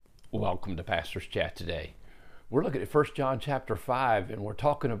Welcome to Pastor's Chat today. We're looking at 1 John chapter 5, and we're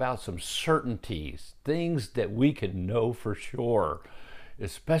talking about some certainties, things that we can know for sure,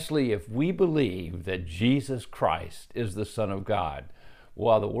 especially if we believe that Jesus Christ is the Son of God.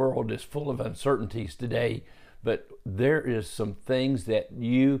 While the world is full of uncertainties today, but there is some things that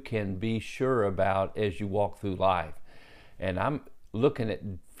you can be sure about as you walk through life. And I'm looking at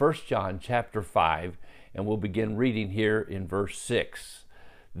 1 John chapter 5, and we'll begin reading here in verse 6.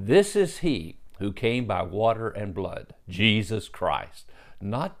 This is he who came by water and blood, Jesus Christ,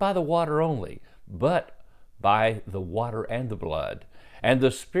 not by the water only, but by the water and the blood. And the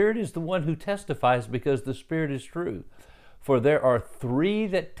Spirit is the one who testifies, because the Spirit is true. For there are three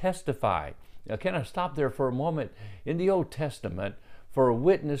that testify. Now, can I stop there for a moment? In the Old Testament, for a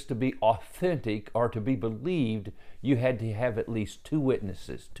witness to be authentic or to be believed, you had to have at least two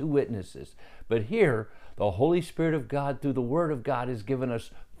witnesses. But here, the Holy Spirit of God, through the Word of God, has given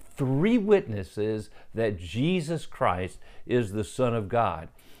us three witnesses that Jesus Christ is the Son of God.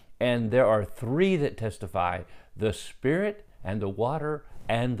 And there are three that testify: the Spirit and the water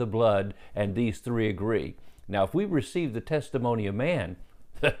and the blood, and these three agree. Now, if we receive the testimony of man,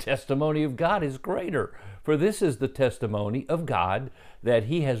 the testimony of God is greater. For this is the testimony of God, that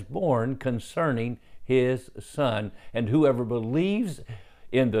he has borne concerning his Son. And whoever believes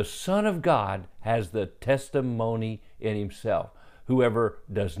in the Son of God has the testimony in himself. Whoever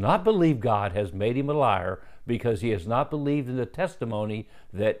does not believe God has made him a liar, because he has not believed in the testimony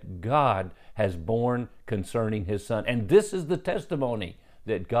that God has borne concerning his Son. And this is the testimony,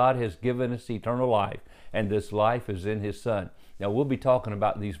 that God has given us eternal life, and this life is in his Son. Now, we'll be talking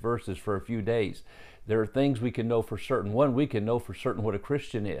about these verses for a few days. There are things we can know for certain. One, we can know for certain what a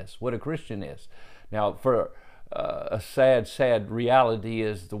Christian is. Now, for a sad reality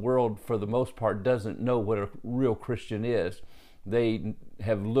is the world, for the most part, doesn't know what a real Christian is. They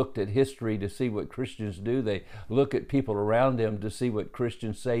have looked at history to see what Christians do. They look at people around them to see what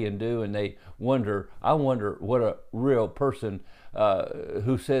Christians say and do, and I wonder what a real person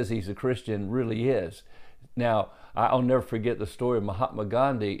who says he's a Christian really is. Now, I'll never forget the story of Mahatma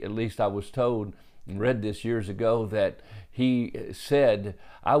Gandhi. At least I was told and read this years ago, that he said,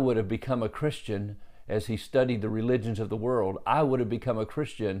 I would have become a Christian as he studied the religions of the world. I would have become a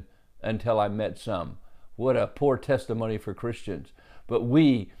Christian until I met some. What a poor testimony for Christians. But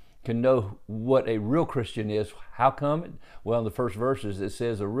we can know what a real Christian is. How come? Well, in the first verses, it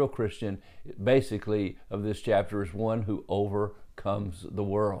says a real Christian, basically, of this chapter, is one who overcomes the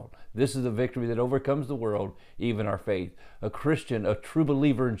world. This is the victory that overcomes the world, even our faith. A Christian, a true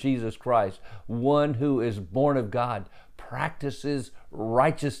believer in Jesus Christ, one who is born of God, practices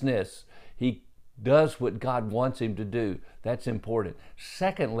righteousness. He does what God wants him to do. That's important.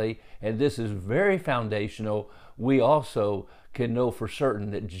 Secondly, and this is very foundational, we also can know for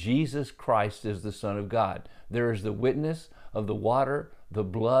certain that Jesus Christ is the Son of God. There is the witness of the water, the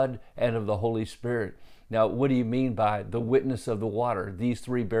blood, and of the Holy Spirit. Now, what do you mean by the witness of the water? These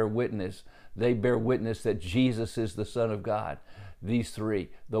three bear witness. They bear witness that Jesus is the Son of God. These three: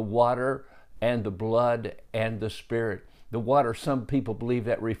 the water and the blood and the Spirit. The water, some people believe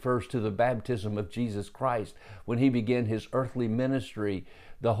that refers to the baptism of Jesus Christ. When he began his earthly ministry,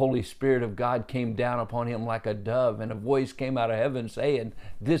 the Holy Spirit of God came down upon him like a dove, and a voice came out of heaven saying,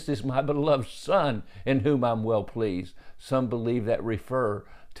 "This is my beloved Son, in whom I'm well pleased." Some believe that refer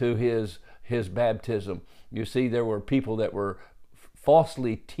to his baptism. You see, there were people that were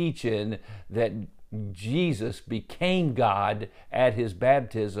falsely teaching that Jesus became God at his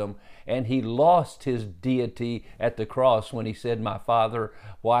baptism, and he lost his deity at the cross when he said, "My Father,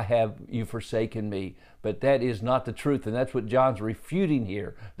 why have you forsaken me?" But that is not the truth, and that's what John's refuting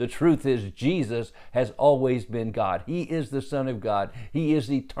here. The truth is, Jesus has always been God. He is the Son of God. He is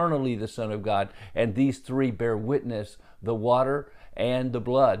eternally the Son of God, and these three bear witness: the water and the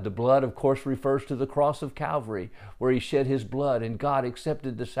blood. The blood, of course, refers to the cross of Calvary, where he shed his blood, and God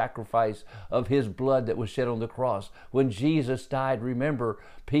accepted the sacrifice of his blood that was shed on the cross. When Jesus died, remember,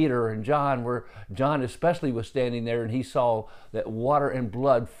 Peter and John especially was standing there, and he saw that water and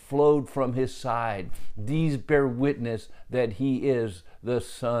blood flowed from his side. These bear witness that he is the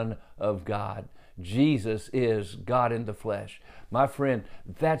Son of God. Jesus is God in the flesh. My friend,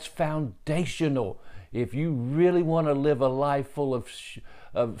 that's foundational. If you really want to live a life full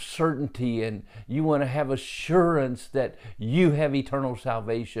of certainty, and you want to have assurance that you have eternal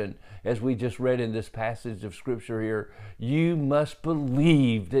salvation, as we just read in this passage of Scripture here, you must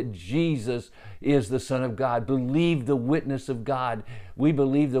believe that Jesus is the Son of God. Believe the witness of God. We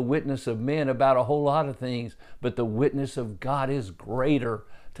believe the witness of men about a whole lot of things, but the witness of God is greater.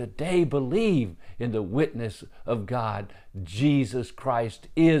 today believe in the witness of God. Jesus Christ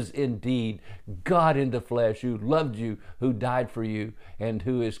is indeed God in the flesh, who loved you, who died for you, and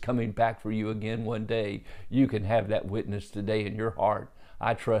who is coming back for you again one day. You can have that witness today in your heart.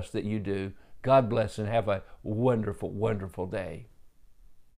 I trust that you do. God bless and have a wonderful, wonderful day.